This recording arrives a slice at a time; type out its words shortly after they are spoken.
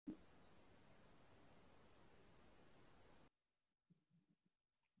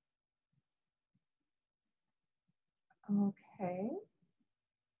Okay.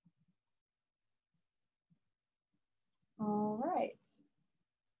 All right.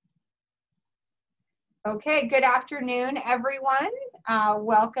 Okay, good afternoon, everyone.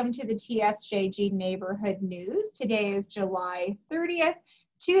 Welcome to the TSJG Neighborhood News. Today is July 30th,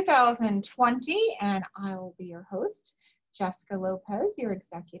 2020, and I will be your host, Jessica Lopez, your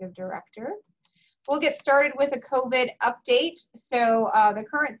Executive Director. We'll get started with a COVID update. So the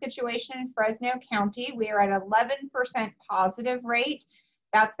current situation in Fresno County, we are at 11% positive rate.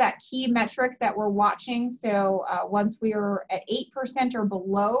 That's that key metric that we're watching. So once we are at 8% or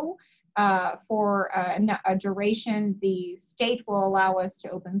below for a duration, the state will allow us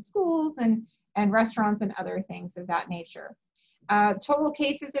to open schools and restaurants and other things of that nature. Total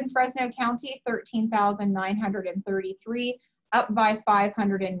cases in Fresno County, 13,933, up by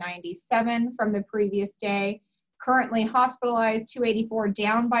 597 from the previous day. Currently hospitalized, 284,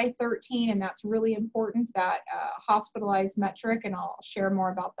 down by 13, and that's really important, that hospitalized metric, and I'll share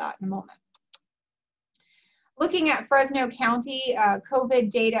more about that in a moment. Looking at Fresno County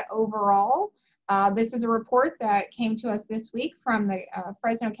COVID data overall, this is a report that came to us this week from the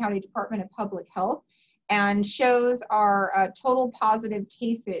Fresno County Department of Public Health and shows our total positive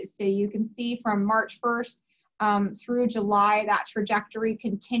cases. So you can see from March 1st through July, that trajectory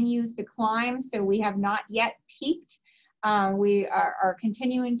continues to climb. So we have not yet peaked. We are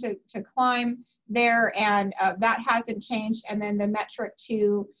continuing to climb there, and that hasn't changed. And then the metric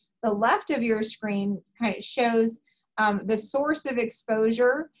to the left of your screen kind of shows the source of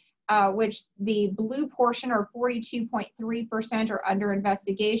exposure, which the blue portion, or 42.3%, are under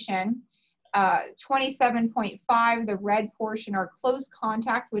investigation. 27.5, the red portion, are close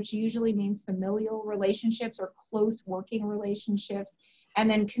contact, which usually means familial relationships or close working relationships. And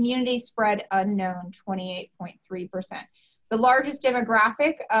then community spread unknown, 28.3%. The largest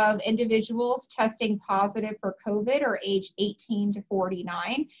demographic of individuals testing positive for COVID are age 18 to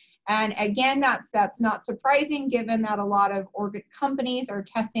 49. And again, that's not surprising, given that a lot of companies are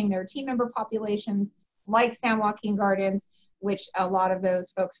testing their team member populations, like San Joaquin Gardens, which a lot of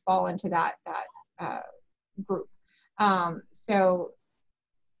those folks fall into that group. So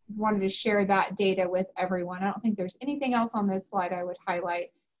wanted to share that data with everyone. I don't think there's anything else on this slide I would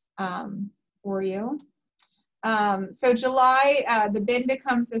highlight for you. So July, the bend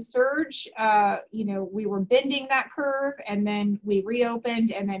becomes a surge. We were bending that curve, and then we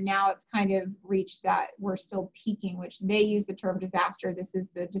reopened, and then now it's kind of reached that we're still peaking, which they use the term disaster. This is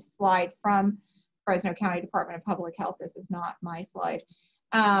the slide from Fresno County Department of Public Health. This is not my slide.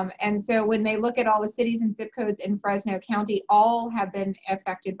 And so when they look at all the cities and zip codes in Fresno County, all have been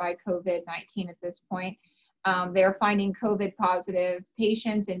affected by COVID-19 at this point. They're finding COVID positive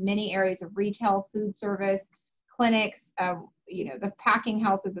patients in many areas of retail, food service, clinics, the packing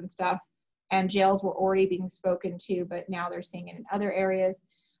houses and stuff, and jails were already being spoken to, but now they're seeing it in other areas.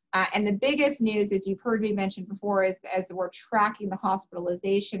 And the biggest news, as you've heard me mention before, is as we're tracking the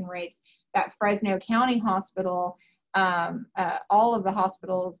hospitalization rates, that Fresno County Hospital, all of the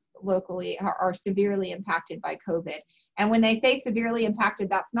hospitals locally are severely impacted by COVID. And when they say severely impacted,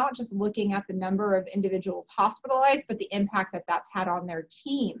 that's not just looking at the number of individuals hospitalized, but the impact that that's had on their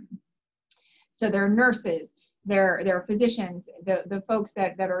team. So their nurses, their physicians, the folks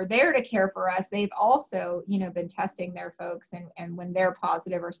that are there to care for us, they've also, been testing their folks, and when they're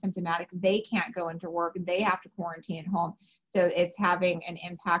positive or symptomatic, they can't go into work. They have to quarantine at home. So it's having an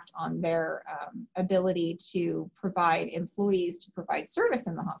impact on their ability to provide service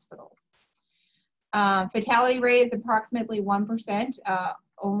in the hospitals. Fatality rate is approximately 1%.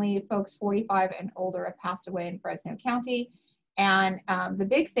 Only folks 45 and older have passed away in Fresno County. And the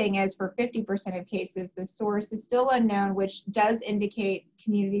big thing is, for 50% of cases, the source is still unknown, which does indicate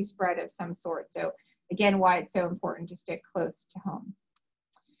community spread of some sort. So again, why it's so important to stick close to home.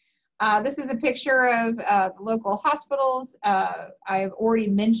 This is a picture of local hospitals. I've already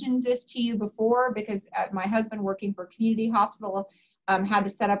mentioned this to you before, because my husband, working for Community Hospital, had to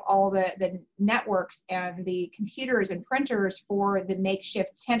set up all the networks and the computers and printers for the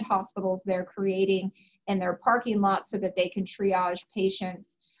makeshift tent hospitals they're creating in their parking lot, so that they can triage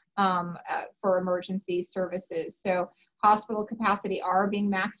patients for emergency services. So hospital capacity are being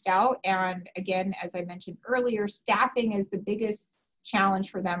maxed out. And again, as I mentioned earlier, staffing is the biggest challenge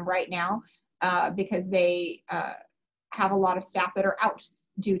for them right now, because they have a lot of staff that are out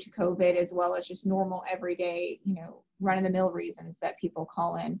due to COVID, as well as just normal everyday, run-of-the-mill reasons that people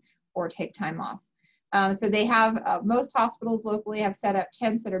call in or take time off. So they have, most hospitals locally have set up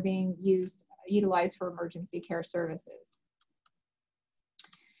tents that are being utilized for emergency care services.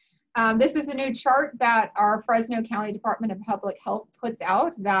 This is a new chart that our Fresno County Department of Public Health puts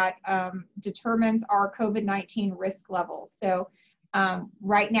out that determines our COVID-19 risk levels. So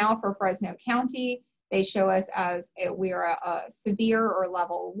right now for Fresno County, they show us as we are a severe or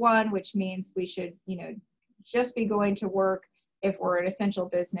level 1, which means we should, just be going to work if we're an essential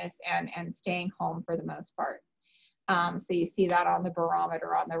business and staying home for the most part. So you see that on the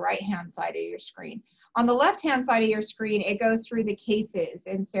barometer on the right-hand side of your screen. On the left-hand side of your screen, it goes through the cases.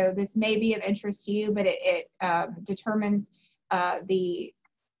 And so this may be of interest to you, but it determines the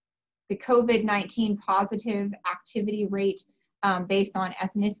COVID-19 positive activity rate based on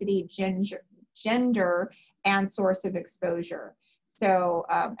ethnicity, gender, and source of exposure. So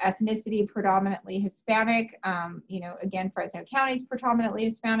ethnicity, predominantly Hispanic, again, Fresno County is predominantly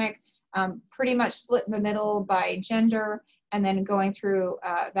Hispanic, pretty much split in the middle by gender, and then going through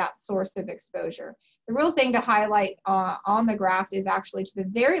that source of exposure. The real thing to highlight on the graph is actually to the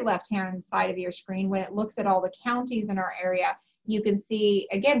very left-hand side of your screen. When it looks at all the counties in our area, you can see,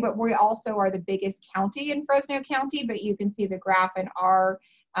 again, but we also are the biggest county in Fresno County, but you can see the graph in our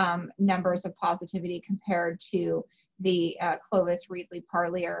numbers of positivity compared to the Clovis, Reedley,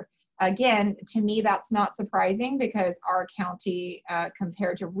 Parlier. Again, to me, that's not surprising because our county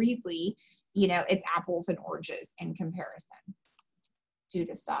compared to Reedley, it's apples and oranges in comparison due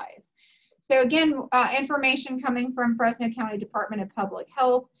to size. So again, information coming from Fresno County Department of Public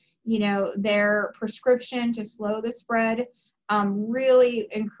Health, their prescription to slow the spread, really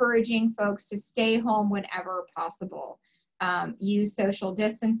encouraging folks to stay home whenever possible. Use social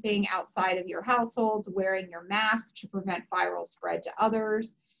distancing outside of your households, wearing your mask to prevent viral spread to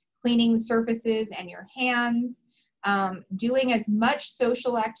others, cleaning surfaces and your hands, doing as much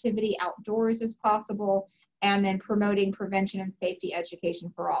social activity outdoors as possible, and then promoting prevention and safety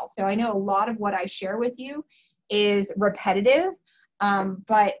education for all. So I know a lot of what I share with you is repetitive,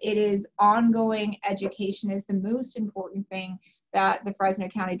 but it is ongoing education is the most important thing that the Fresno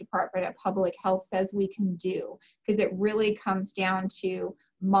County Department of Public Health says we can do, because it really comes down to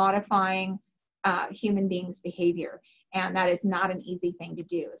modifying human beings' behavior, and that is not an easy thing to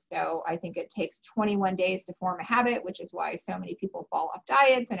do. So I think it takes 21 days to form a habit, which is why so many people fall off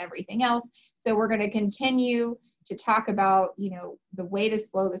diets and everything else. So we're going to continue to talk about, the way to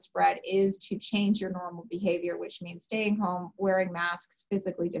slow the spread is to change your normal behavior, which means staying home, wearing masks,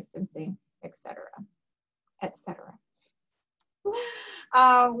 physically distancing, etc., etc.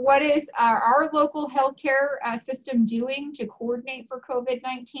 What is our local healthcare system doing to coordinate for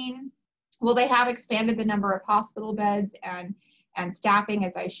COVID-19? Well, they have expanded the number of hospital beds and staffing,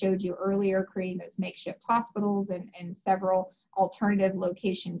 as I showed you earlier, creating those makeshift hospitals and several alternative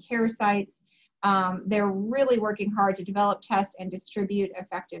location care sites. They're really working hard to develop, test, and distribute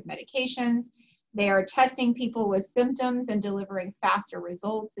effective medications. They are testing people with symptoms and delivering faster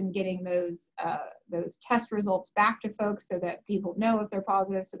results and getting those test results back to folks so that people know if they're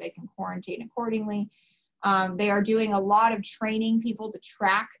positive so they can quarantine accordingly. They are doing a lot of training people to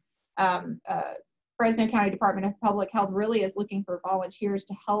track. Fresno County Department of Public Health really is looking for volunteers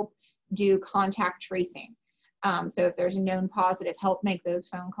to help do contact tracing. So if there's a known positive, help make those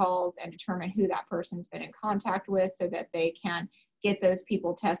phone calls and determine who that person's been in contact with so that they can get those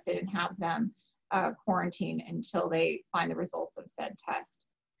people tested and have them quarantine until they find the results of said test.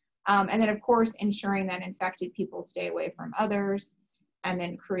 And then, of course, ensuring that infected people stay away from others, and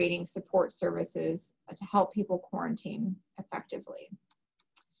then creating support services to help people quarantine effectively.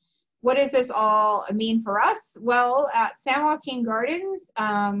 What does this all mean for us? Well, at San Joaquin Gardens,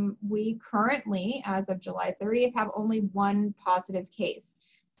 we currently, as of July 30th, have only one positive case.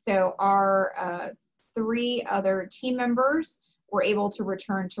 So our 3 other team members were able to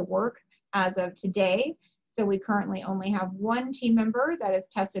return to work as of today. So we currently only have 1 team member that is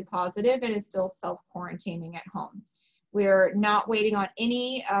tested positive and is still self-quarantining at home. We're not waiting on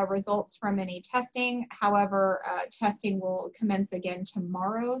any results from any testing. However, testing will commence again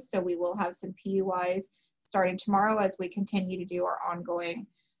tomorrow. So we will have some PUIs starting tomorrow as we continue to do our ongoing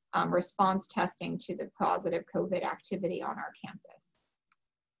response testing to the positive COVID activity on our campus.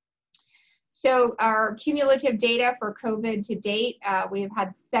 So our cumulative data for COVID to date, we have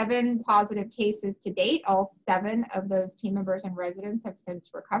had 7 positive cases to date. All 7 of those team members and residents have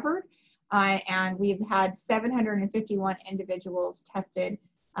since recovered. And we've had 751 individuals tested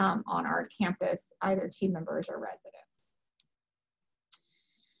on our campus, either team members or residents.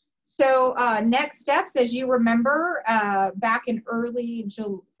 So next steps, as you remember, back in early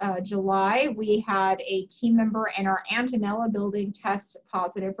July, we had a team member in our Antonella building test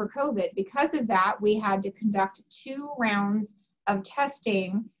positive for COVID. Because of that, we had to conduct 2 rounds of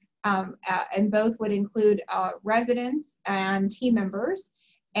testing, and both would include residents and team members.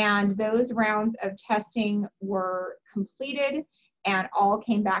 And those rounds of testing were completed and all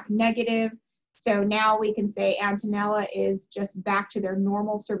came back negative. So now we can say Antonella is just back to their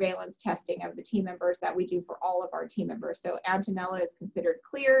normal surveillance testing of the team members that we do for all of our team members. So Antonella is considered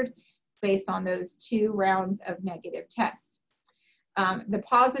cleared based on those 2 rounds of negative tests. The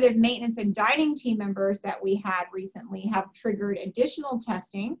positive maintenance and dining team members that we had recently have triggered additional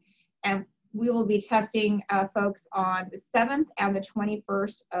testing, and we will be testing folks on the 7th and the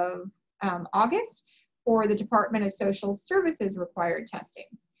 21st of August for the Department of Social Services required testing.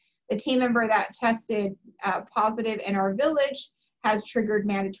 The team member that tested positive in our village has triggered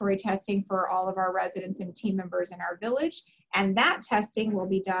mandatory testing for all of our residents and team members in our village, and that testing will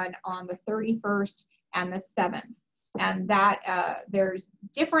be done on the 31st and the 7th. And that there's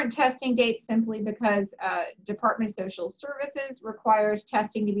different testing dates simply because Department of Social Services requires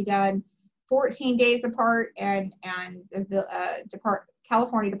testing to be done 14 days apart, and the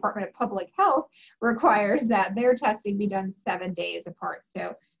California Department of Public Health requires that their testing be done 7 days apart.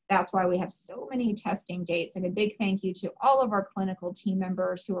 So that's why we have so many testing dates, and a big thank you to all of our clinical team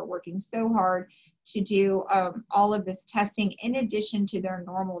members who are working so hard to do all of this testing in addition to their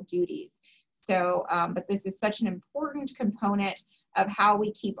normal duties. So, but this is such an important component of how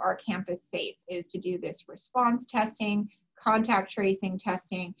we keep our campus safe, is to do this response testing, contact tracing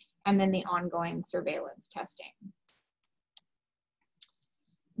testing, and then the ongoing surveillance testing.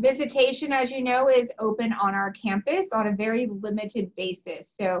 Visitation, as you know, is open on our campus on a very limited basis.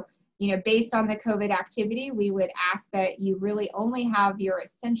 So, you know, based on the COVID activity, we would ask that you really only have your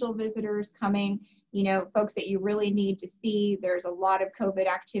essential visitors coming, you know, folks that you really need to see. There's a lot of COVID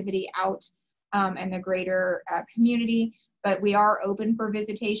activity out in the greater community, but we are open for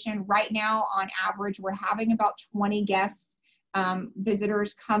visitation. Right now, on average, we're having about 20 guests,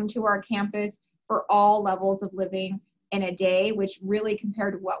 visitors come to our campus for all levels of living in a day, which really,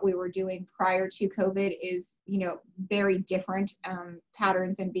 compared to what we were doing prior to COVID, is, you know, very different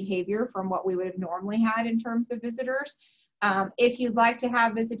patterns and behavior from what we would have normally had in terms of visitors. If you'd like to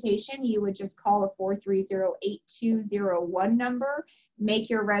have visitation, you would just call the 430-8201 number, make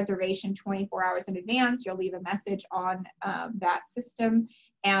your reservation 24 hours in advance. You'll leave a message on that system,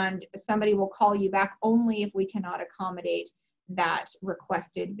 and somebody will call you back only if we cannot accommodate that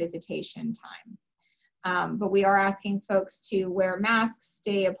requested visitation time. But we are asking folks to wear masks,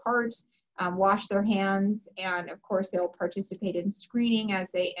 stay apart, wash their hands, and of course they'll participate in screening as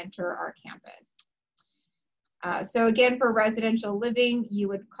they enter our campus. So again, for residential living, you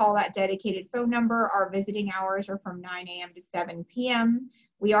would call that dedicated phone number. Our visiting hours are from 9 a.m. to 7 p.m.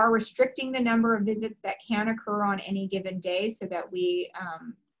 We are restricting the number of visits that can occur on any given day so that we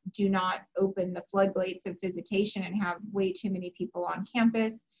do not open the floodgates of visitation and have way too many people on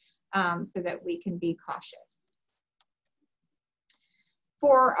campus, so that we can be cautious.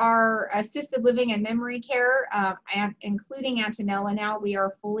 For our assisted living and memory care, including Antonella now, we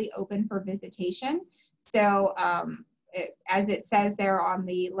are fully open for visitation. So as it says there on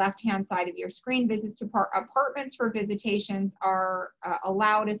the left-hand side of your screen, visits to apartments for visitations are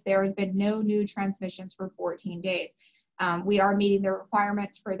allowed if there has been no new transmissions for 14 days. We are meeting the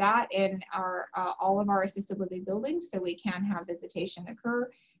requirements for that in our all of our assisted living buildings, so we can have visitation occur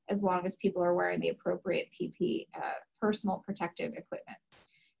as long as people are wearing the appropriate PPE, personal protective equipment.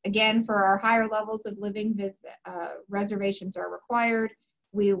 Again, for our higher levels of living, reservations are required.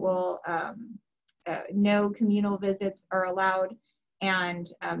 We will, no communal visits are allowed,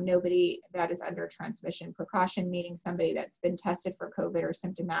 and nobody that is under transmission precaution, meaning somebody that's been tested for COVID or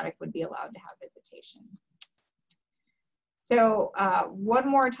symptomatic, would be allowed to have visitation. So one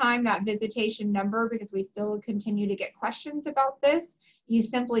more time, that visitation number, because we still continue to get questions about this. You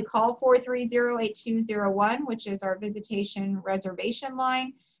simply call 430-8201, which is our visitation reservation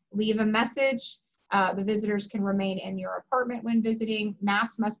line. Leave a message. The visitors can remain in your apartment when visiting.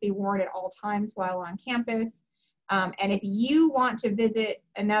 Masks must be worn at all times while on campus. And if you want to visit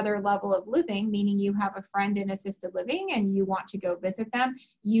another level of living, meaning you have a friend in assisted living and you want to go visit them,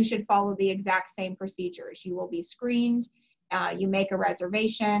 you should follow the exact same procedures. You will be screened. You make a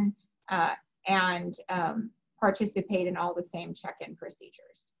reservation and participate in all the same check-in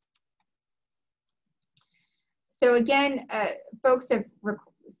procedures. So again, folks have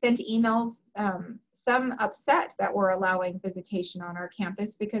sent emails, some upset that we're allowing visitation on our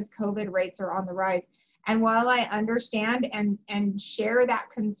campus because COVID rates are on the rise. And while I understand and share that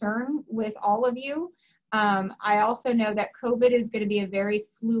concern with all of you, I also know that COVID is going to be a very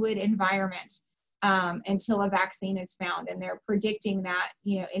fluid environment until a vaccine is found, and they're predicting that,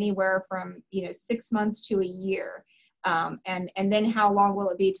 you know, anywhere from 6 months to a year, and then how long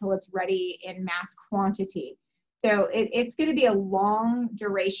will it be till it's ready in mass quantity? So it's going to be a long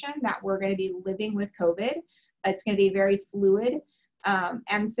duration that we're going to be living with COVID. It's going to be very fluid.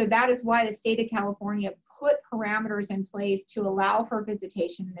 And so that is why the state of California put parameters in place to allow for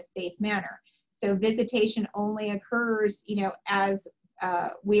visitation in a safe manner. So visitation only occurs, as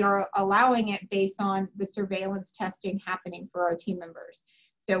we are allowing it based on the surveillance testing happening for our team members.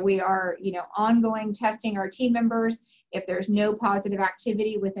 So we are, ongoing testing our team members. If there's no positive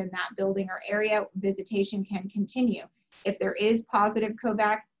activity within that building or area, visitation can continue. If there is positive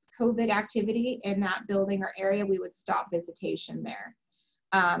COVID activity in that building or area, we would stop visitation there.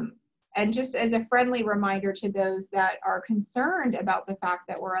 And just as a friendly reminder to those that are concerned about the fact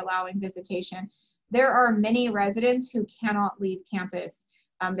that we're allowing visitation, there are many residents who cannot leave campus.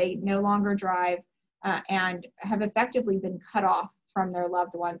 They no longer drive and have effectively been cut off from their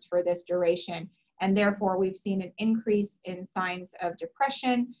loved ones for this duration. And therefore, we've seen an increase in signs of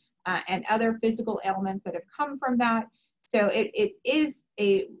depression and other physical ailments that have come from that. So it is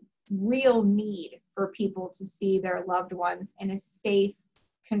a real need for people to see their loved ones in a safe,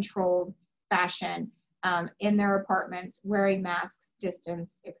 controlled fashion in their apartments, wearing masks,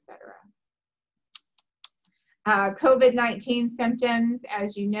 distance, etc. COVID-19 symptoms,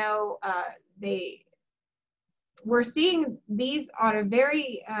 as you know, we're seeing these on a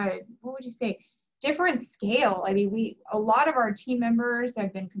very, what would you say, different scale. I mean, a lot of our team members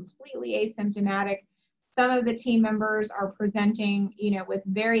have been completely asymptomatic. Some of the team members are presenting, with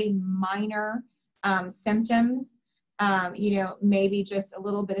very minor symptoms, maybe just a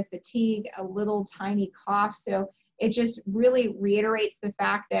little bit of fatigue, a little tiny cough. So it just really reiterates the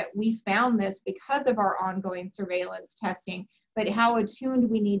fact that we found this because of our ongoing surveillance testing, but how attuned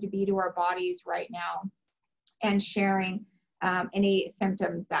we need to be to our bodies right now and sharing any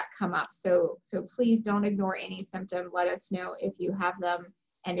symptoms that come up. So please don't ignore any symptom. Let us know if you have them.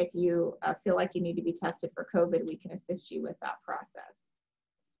 And if you feel like you need to be tested for COVID, we can assist you with that process.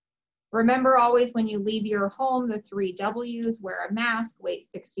 Remember always when you leave your home, the 3 W's: wear a mask, wait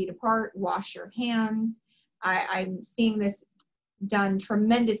 6 feet apart, wash your hands. I'm seeing this done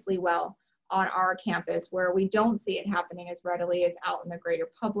tremendously well on our campus, where we don't see it happening as readily as out in the greater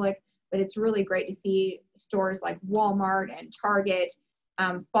public. But it's really great to see stores like Walmart and Target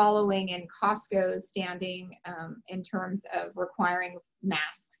following, and Costco standing in terms of requiring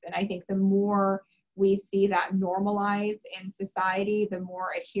masks. And I think the more we see that normalize in society, the more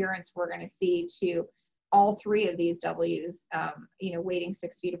adherence we're going to see to all 3 of these W's, waiting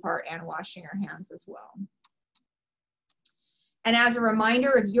 6 feet apart and washing our hands as well. And as a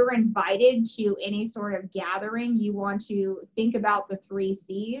reminder, if you're invited to any sort of gathering, you want to think about the 3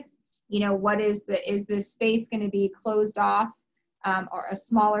 C's. What is the space going to be closed off or a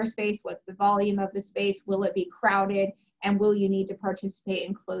smaller space? What's the volume of the space? Will it be crowded? And will you need to participate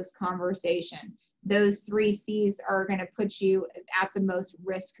in close conversation? Those 3 C's are going to put you at the most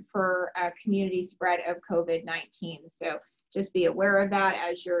risk for community spread of COVID-19. So just be aware of that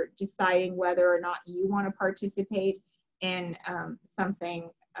as you're deciding whether or not you want to participate in something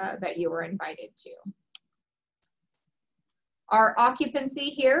that you were invited to. Our occupancy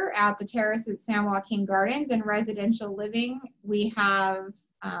here at the Terrace at San Joaquin Gardens and residential living, we have,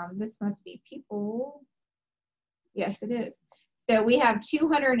 this must be people. Yes, it is. So we have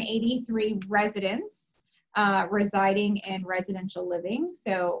 283 residents residing in residential living.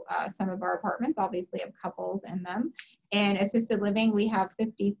 So some of our apartments obviously have couples in them. In assisted living, we have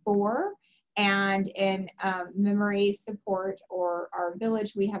 54. And in memory support or our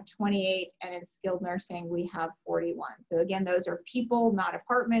village, we have 28, and in skilled nursing, we have 41. So again, those are people, not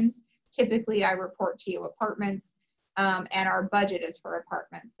apartments. Typically, I report to you apartments, and our budget is for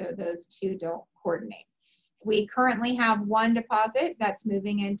apartments, so those 2 don't coordinate. We currently have 1 deposit that's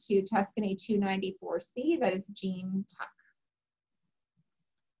moving into Tuscany 294C, that is Jean Tuck.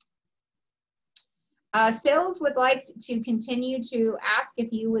 Sales would like to continue to ask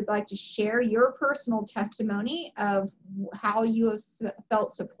if you would like to share your personal testimony of how you have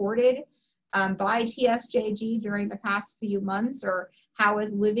felt supported by TSJG during the past few months, or how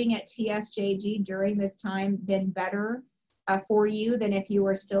has living at TSJG during this time been better for you than if you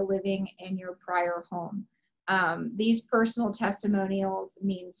were still living in your prior home. These personal testimonials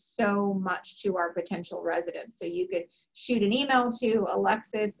mean so much to our potential residents. So you could shoot an email to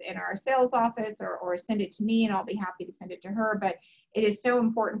Alexis in our sales office, or send it to me, and I'll be happy to send it to her. But it is so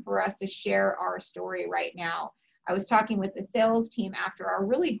important for us to share our story right now. I was talking with the sales team after our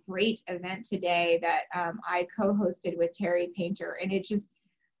really great event today that I co-hosted with Terry Painter, and it just,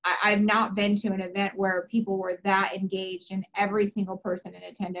 I've not been to an event where people were that engaged and every single person in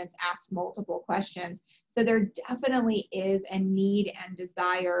attendance asked multiple questions. So there definitely is a need and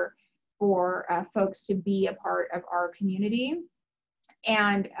desire for folks to be a part of our community.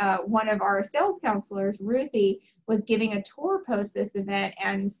 And one of our sales counselors, Ruthie, was giving a tour post this event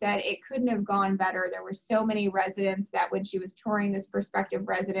and said it couldn't have gone better. There were so many residents that when she was touring, this prospective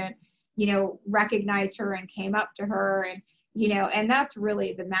resident, you know, recognized her and came up to her. And, you know, and that's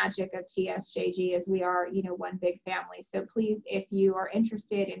really the magic of TSJG, is we are, you know, one big family. So please, if you are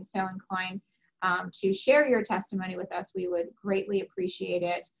interested and so inclined to share your testimony with us, we would greatly appreciate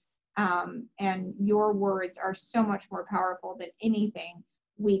it. And your words are so much more powerful than anything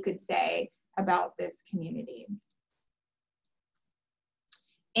we could say about this community.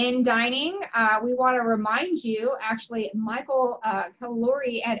 In dining, we want to remind you, actually, Michael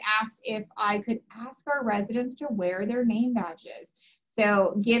Kalori had asked if I could ask our residents to wear their name badges.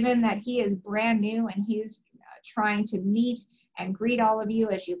 So given that he is brand new and he's trying to meet and greet all of you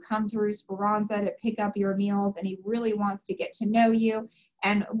as you come through Speranza to pick up your meals, and he really wants to get to know you.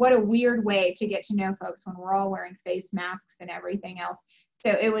 And what a weird way to get to know folks when we're all wearing face masks and everything else.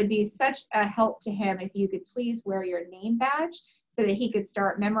 So it would be such a help to him if you could please wear your name badge so that he could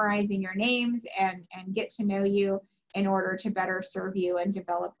start memorizing your names and get to know you in order to better serve you and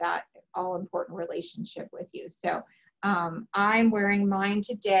develop that all important relationship with you. So I'm wearing mine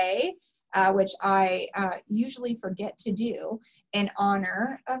today, which I usually forget to do in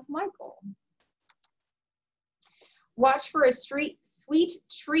honor of Michael. Watch for a sweet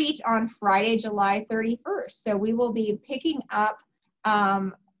treat on Friday, July 31st. So we will be picking up,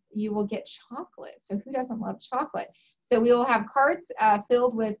 you will get chocolate. So who doesn't love chocolate? So we will have carts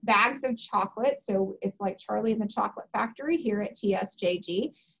filled with bags of chocolate. So it's like Charlie and the Chocolate Factory here at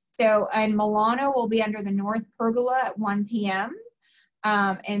TSJG. So, and Milano will be under the North Pergola at 1 p.m.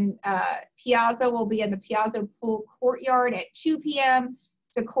 And Piazza will be in the Piazza Pool Courtyard at 2 p.m.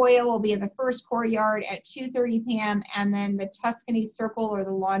 Sequoia will be in the first courtyard at 2:30 p.m. and then the Tuscany Circle or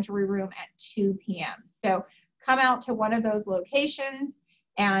the laundry room at 2 p.m. So come out to one of those locations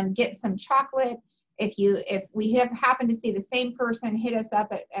and get some chocolate. If we have happened to see the same person, hit us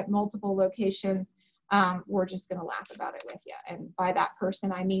up at multiple locations. We're just going to laugh about it with you. And by that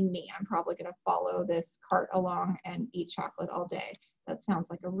person, I mean me. I'm probably going to follow this cart along and eat chocolate all day. That sounds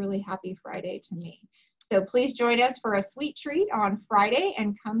like a really happy Friday to me. So please join us for a sweet treat on Friday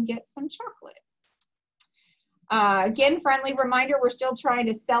and come get some chocolate. Again, friendly reminder, we're still trying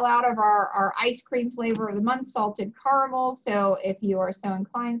to sell out of our ice cream flavor of the month, salted caramel. So if you are so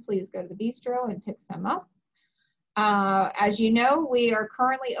inclined, please go to the bistro and pick some up. As you know, we are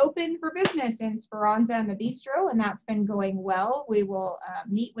currently open for business in Speranza and the bistro, and that's been going well. We will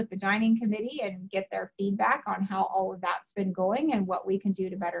meet with the dining committee and get their feedback on how all of that's been going and what we can do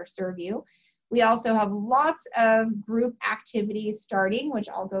to better serve you. We also have lots of group activities starting, which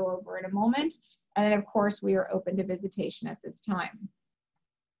I'll go over in a moment. And then, of course, we are open to visitation at this time.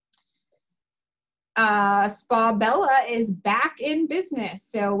 Spa Bella is back in business,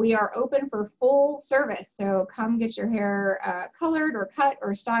 so we are open for full service. So come get your hair colored or cut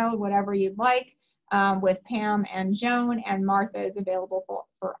or styled, whatever you'd like, with Pam and Joan, and Martha is available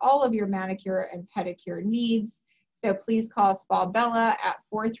for all of your manicure and pedicure needs. So please call Spa Bella at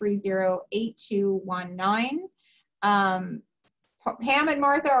 430-8219. Pam and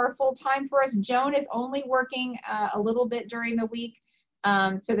Martha are full-time for us. Joan is only working a little bit during the week.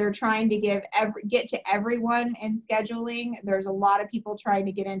 So they're trying to get to everyone in scheduling. There's a lot of people trying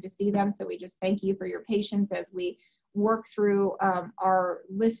to get in to see them. So we just thank you for your patience as we work through our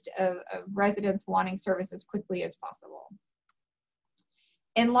list of residents wanting service as quickly as possible.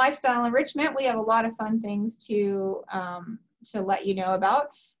 In lifestyle enrichment, we have a lot of fun things to let you know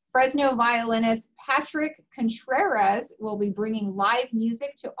about. Fresno violinist Patrick Contreras will be bringing live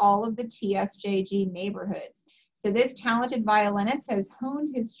music to all of the TSJG neighborhoods. So this talented violinist has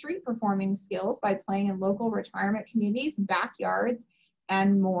honed his street performing skills by playing in local retirement communities, backyards,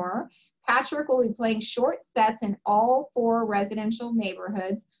 and more. Patrick will be playing short sets in all 4 residential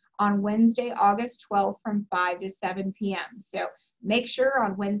neighborhoods on Wednesday, August 12th from 5 to 7 p.m. So make sure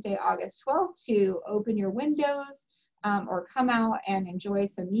on Wednesday, August 12th to open your windows or come out and enjoy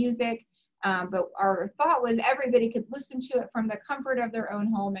some music. But our thought was everybody could listen to it from the comfort of their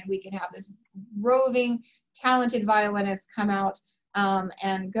own home, and we could have this roving, talented violinist come out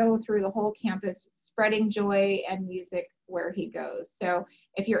and go through the whole campus, spreading joy and music where he goes. So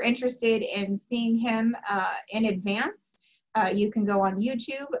if you're interested in seeing him in advance, you can go on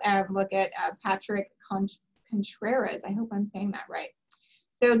YouTube and look at Patrick Contreras. I hope I'm saying that right.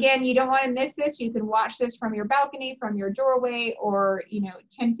 So again, you don't want to miss this. You can watch this from your balcony, from your doorway, or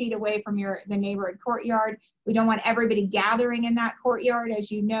 10 feet away from the neighborhood courtyard. We don't want everybody gathering in that courtyard,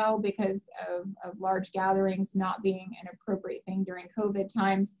 as you know, because of large gatherings not being an appropriate thing during COVID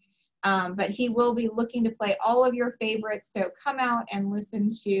times. But he will be looking to play all of your favorites. So come out and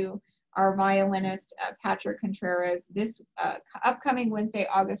listen to our violinist, Patrick Contreras, this upcoming Wednesday,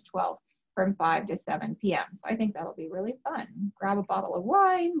 August 12th from 5 to 7 p.m. So I think that'll be really fun. Grab a bottle of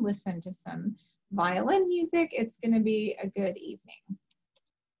wine, listen to some violin music. It's going to be a good evening.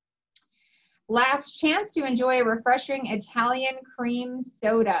 Last chance to enjoy a refreshing Italian cream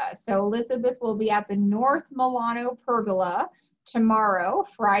soda. So Elizabeth will be at the North Milano Pergola tomorrow,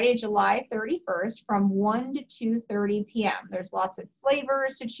 Friday, July 31st from 1 to 2:30 p.m. There's lots of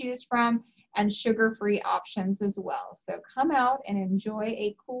flavors to choose from and sugar-free options as well. So come out and enjoy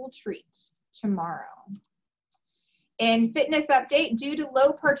a cool treat tomorrow. In fitness update, due to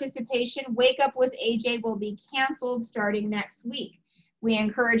low participation, Wake Up with AJ will be canceled starting next week. We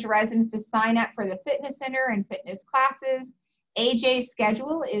encourage residents to sign up for the fitness center and fitness classes. AJ's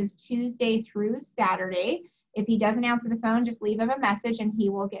schedule is Tuesday through Saturday. If he doesn't answer the phone, just leave him a message and he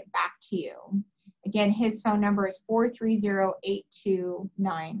will get back to you. Again, his phone number is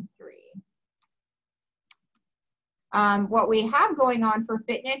 430-8293. What we have going on for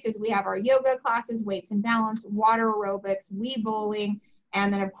fitness is we have our yoga classes, weights and balance, water aerobics, Wii bowling,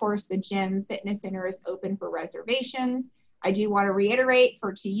 and then of course the gym fitness center is open for reservations. I do want to reiterate,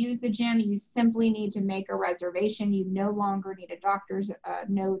 to use the gym, you simply need to make a reservation. You no longer need a doctor's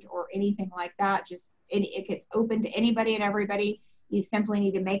note or anything like that. Just it gets open to anybody and everybody. You simply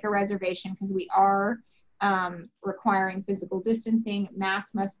need to make a reservation because we are requiring physical distancing.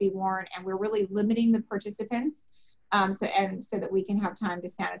 Masks must be worn, and we're really limiting the participants so that we can have time to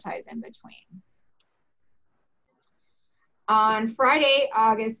sanitize in between. On Friday,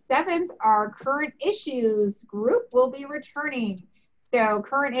 August 7th, our Current Issues group will be returning. So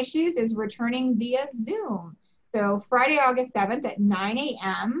Current Issues is returning via Zoom. So Friday, August 7th at 9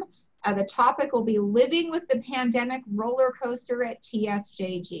 a.m., the topic will be Living with the Pandemic Roller Coaster at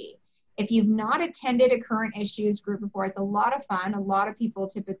TSJG. If you've not attended a Current Issues group before, it's a lot of fun. A lot of people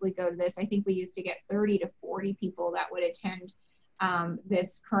typically go to this. I think we used to get 30 to 40 people that would attend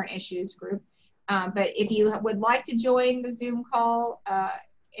this Current Issues group. But if you would like to join the Zoom call,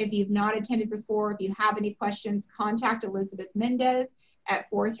 if you've not attended before, if you have any questions, contact Elizabeth Mendez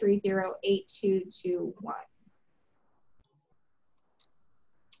at 430-8221.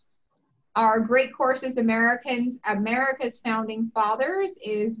 Our Great Courses America's Founding Fathers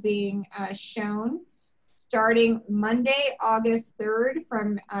is being shown starting Monday, August 3rd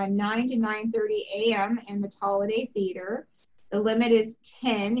from 9 to 9:30 a.m. in the Tolladay Theater. The limit is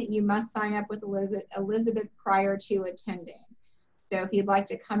 10. You must sign up with Elizabeth prior to attending. So if you'd like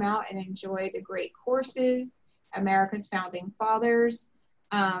to come out and enjoy the Great Courses, America's Founding Fathers,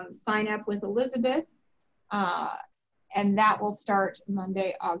 sign up with Elizabeth, and that will start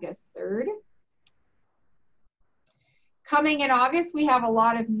Monday, August 3rd. Coming in August, we have a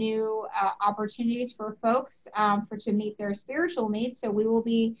lot of new opportunities for folks to meet their spiritual needs. So we will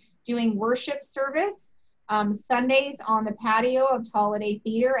be doing worship service Sundays on the patio of Tolladay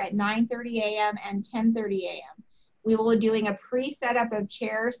Theater at 9:30 a.m. and 10:30 a.m. We will be doing a pre-setup of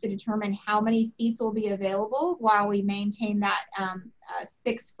chairs to determine how many seats will be available while we maintain that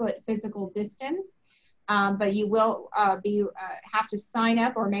 6-foot physical distance. But you will have to sign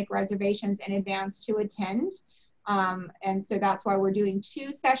up or make reservations in advance to attend. And so that's why we're doing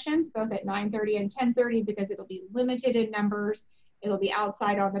 2 sessions, both at 9:30 and 10:30, because it'll be limited in numbers. It'll be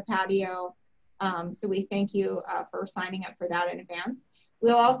outside on the patio. So we thank you for signing up for that in advance.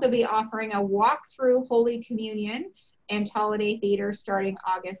 We'll also be offering a walk-through Holy Communion in Tolladay Theater starting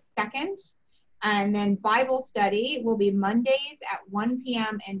August 2nd. And then Bible study will be Mondays at 1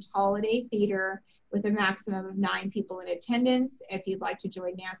 p.m. in Tolladay Theater with a maximum of 9 people in attendance. If you'd like to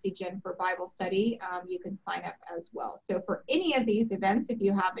join Nancy Jen for Bible study, you can sign up as well. So for any of these events, if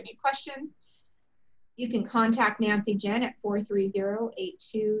you have any questions, you can contact Nancy Jen at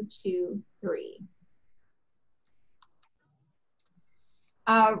 430-8223.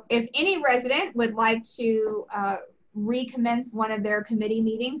 If any resident would like to recommence one of their committee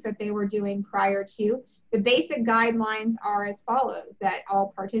meetings that they were doing prior to, the basic guidelines are as follows: that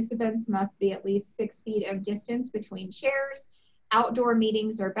all participants must be at least 6 feet of distance between chairs. Outdoor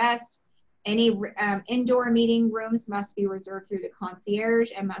meetings are best. Any indoor meeting rooms must be reserved through the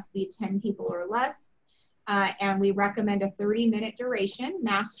concierge and must be 10 people or less. And we recommend a 30-minute duration.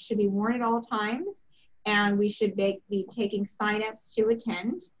 Masks should be worn at all times, and we should be taking sign-ups to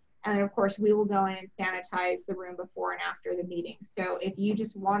attend. And then, of course, we will go in and sanitize the room before and after the meeting. So if you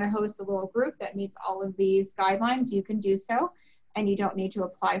just want to host a little group that meets all of these guidelines, you can do so, and you don't need to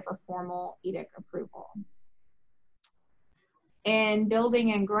apply for formal edict approval. In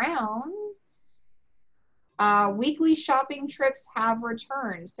building and grounds, Weekly shopping trips have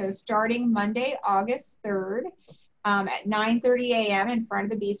returned. So starting Monday, August 3rd, at 9:30 a.m. in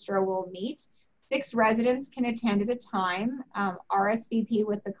front of the bistro, we'll meet. 6 residents can attend at a time, RSVP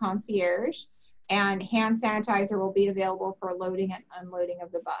with the concierge, and hand sanitizer will be available for loading and unloading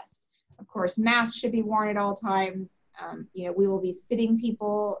of the bus. Of course, masks should be worn at all times. You know, we will be sitting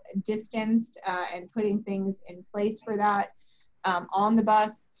people distanced and putting things in place for that on the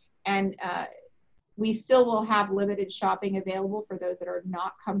bus. And we still will have limited shopping available for those that are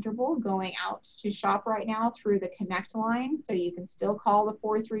not comfortable going out to shop right now through the Connect line. So you can still call the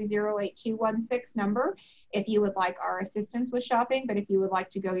 430-8216 number if you would like our assistance with shopping. But if you would like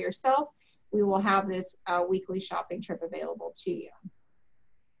to go yourself, we will have this weekly shopping trip available to you.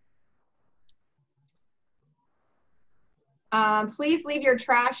 Please leave your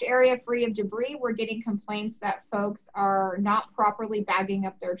trash area free of debris. We're getting complaints that folks are not properly bagging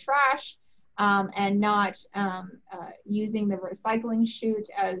up their trash and not using the recycling chute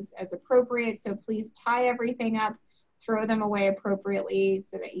as appropriate. So please tie everything up, throw them away appropriately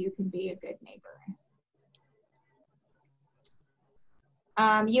so that you can be a good neighbor.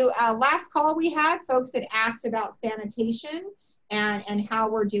 Last call we had, folks had asked about sanitation and how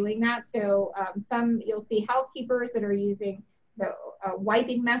we're doing that. So you'll see housekeepers that are using the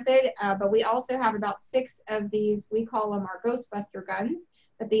wiping method, but we also have about 6 of these, we call them our Ghostbuster guns,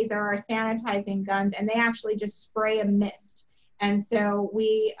 but these are our sanitizing guns, and they actually just spray a mist. And so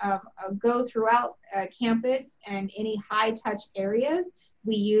we go throughout campus and any high touch areas,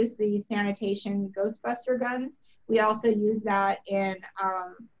 we use the sanitation Ghostbuster guns. We also use that in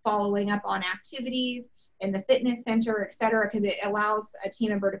following up on activities in the fitness center, et cetera, because it allows a team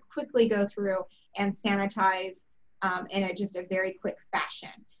member to quickly go through and sanitize in just a very quick fashion.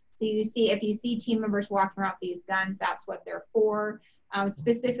 So you see, if you see team members walking around with these guns, that's what they're for.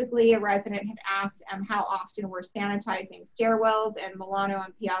 Specifically, a resident had asked how often we're sanitizing stairwells, and Milano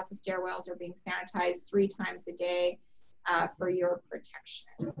and Piazza stairwells are being sanitized 3 times a day for your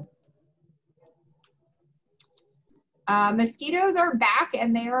protection. Mosquitoes are back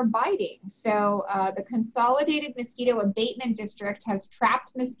and they are biting. So the Consolidated Mosquito Abatement District has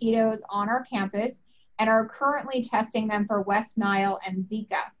trapped mosquitoes on our campus and are currently testing them for West Nile and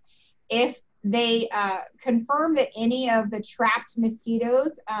Zika. If they confirm that any of the trapped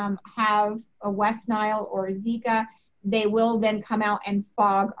mosquitoes have a West Nile or Zika, they will then come out and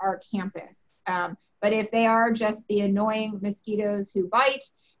fog our campus. But if they are just the annoying mosquitoes who bite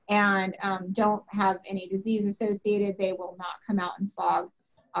and don't have any disease associated, they will not come out and fog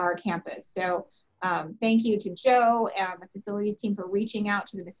our campus. So thank you to Joe and the facilities team for reaching out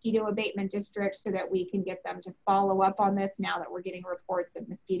to the Mosquito Abatement District so that we can get them to follow up on this now that we're getting reports of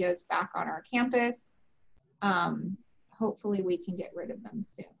mosquitoes back on our campus. Hopefully we can get rid of them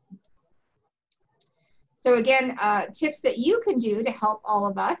soon. So again, tips that you can do to help all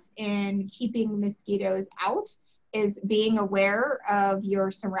of us in keeping mosquitoes out is being aware of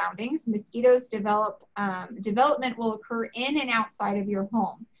your surroundings. Mosquitoes development will occur in and outside of your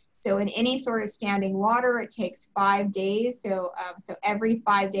home. So in any sort of standing water, it takes 5 days. So every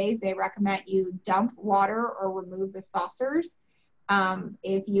 5 days, they recommend you dump water or remove the saucers.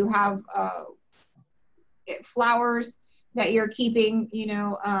 If you have flowers that you're keeping, you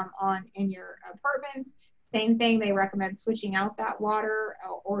know, in your apartments, same thing. They recommend switching out that water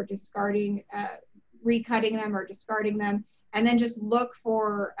or discarding, recutting them or discarding them, and then just look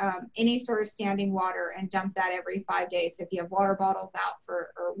for any sort of standing water and dump that every 5 days. So if you have water bottles out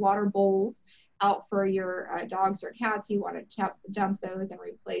or water bowls out for your dogs or cats, you want to dump those and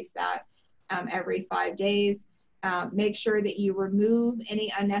replace that every 5 days. Make sure that you remove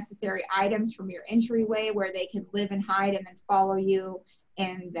any unnecessary items from your entryway where they can live and hide and then follow you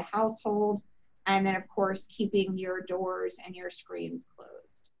in the household. And then, of course, keeping your doors and your screens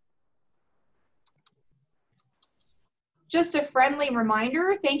closed. Just a friendly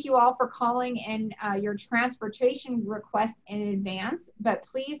reminder, thank you all for calling in your transportation request in advance, but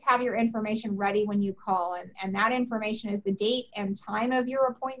please have your information ready when you call. And that information is the date and time of your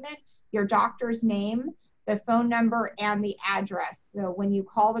appointment, your doctor's name, the phone number, and the address. So when you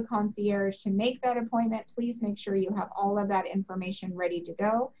call the concierge to make that appointment, please make sure you have all of that information ready to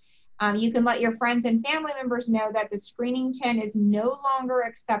go. You can let your friends and family members know that the screening tent is no longer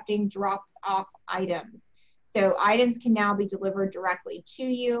accepting drop-off items. So items can now be delivered directly to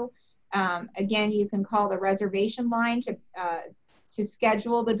you. Again, you can call the reservation line to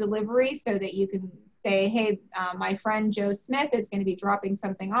schedule the delivery so that you can say, hey, my friend Joe Smith is going to be dropping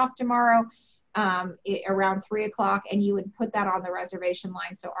something off tomorrow around 3 o'clock, and you would put that on the reservation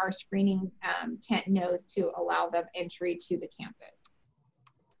line so our screening tent knows to allow them entry to the campus.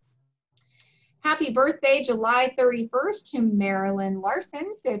 Happy birthday, July 31st to Marilyn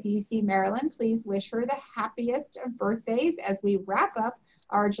Larson. So if you see Marilyn, please wish her the happiest of birthdays as we wrap up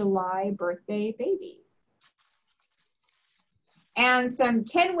our July birthday babies. And some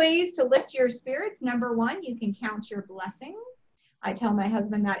 10 ways to lift your spirits. Number 1, you can count your blessings. I tell my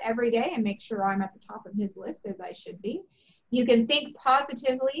husband that every day and make sure I'm at the top of his list, as I should be. You can think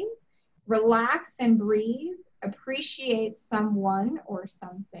positively, relax and breathe, appreciate someone or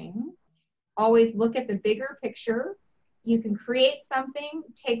something. Always look at the bigger picture. You can create something,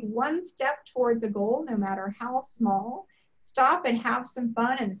 take one step towards a goal, no matter how small. Stop and have some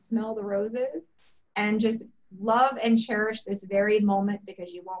fun and smell the roses, and just love and cherish this very moment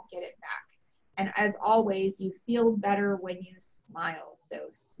because you won't get it back. And as always, you feel better when you smile. So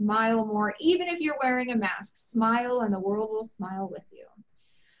smile more, even if you're wearing a mask. Smile and the world will smile with you.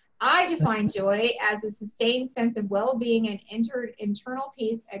 I define joy as a sustained sense of well-being and internal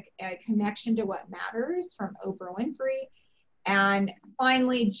peace, a connection to what matters, from Oprah Winfrey. And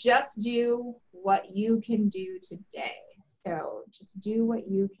finally, just do what you can do today. So just do what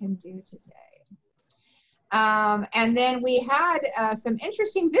you can do today. And then we had some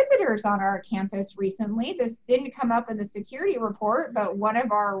interesting visitors on our campus recently. This didn't come up in the security report, but one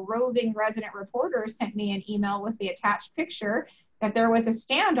of our roving resident reporters sent me an email with the attached picture that there was a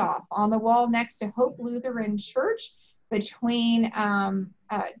standoff on the wall next to Hope Lutheran Church between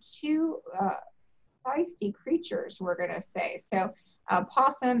two feisty creatures, we're going to say. So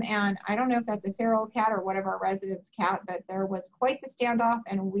possum, and I don't know if that's a feral cat or one of our residents' cat, but there was quite the standoff,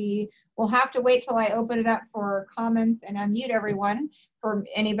 and we will have to wait till I open it up for comments and unmute everyone for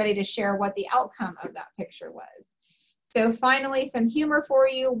anybody to share what the outcome of that picture was. So finally, some humor for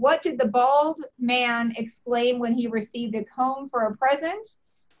you. What did the bald man exclaim when he received a comb for a present?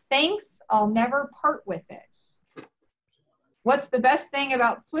 Thanks, I'll never part with it. What's the best thing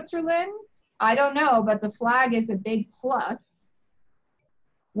about Switzerland? I don't know, but the flag is a big plus.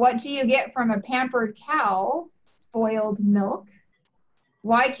 What do you get from a pampered cow? Spoiled milk.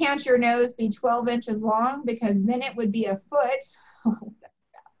 Why can't your nose be 12 inches long? Because then it would be a foot. Oh, that's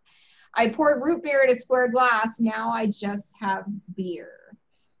bad. I poured root beer in a square glass. Now I just have beer.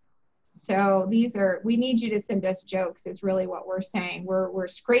 So these are, we need you to send us jokes is really what we're saying. We're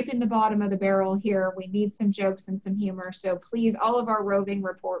scraping the bottom of the barrel here. We need some jokes and some humor. So please, all of our roving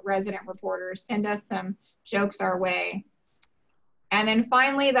resident reporters, send us some jokes our way. And then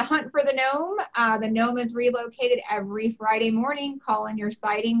finally, the hunt for the gnome. The gnome is relocated every Friday morning. Call in your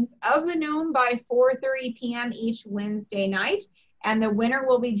sightings of the gnome by 4:30 p.m. each Wednesday night. And the winner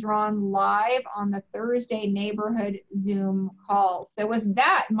will be drawn live on the Thursday neighborhood Zoom call. So with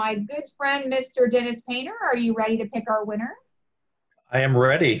that, my good friend, Mr. Dennis Painter, are you ready to pick our winner? I am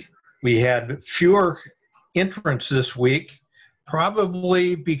ready. We had fewer entrants this week,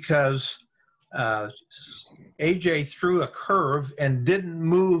 probably because AJ threw a curve and didn't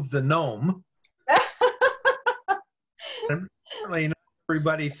move the gnome. And apparently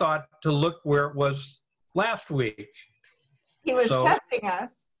everybody thought to look where it was last week. He was testing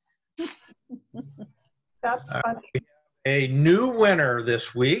us. That's funny. We have a new winner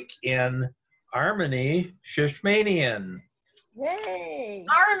this week in Harmony Shishmanian. Yay!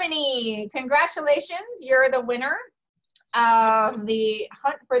 Harmony, congratulations. You're the winner of the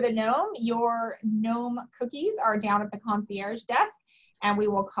hunt for the gnome. Your gnome cookies are down at the concierge desk, and we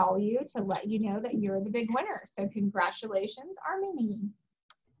will call you to let you know that you're the big winner. So congratulations, Harmony.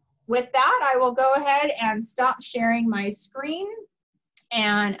 With that, I will go ahead and stop sharing my screen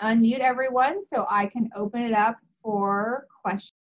and unmute everyone so I can open it up for questions.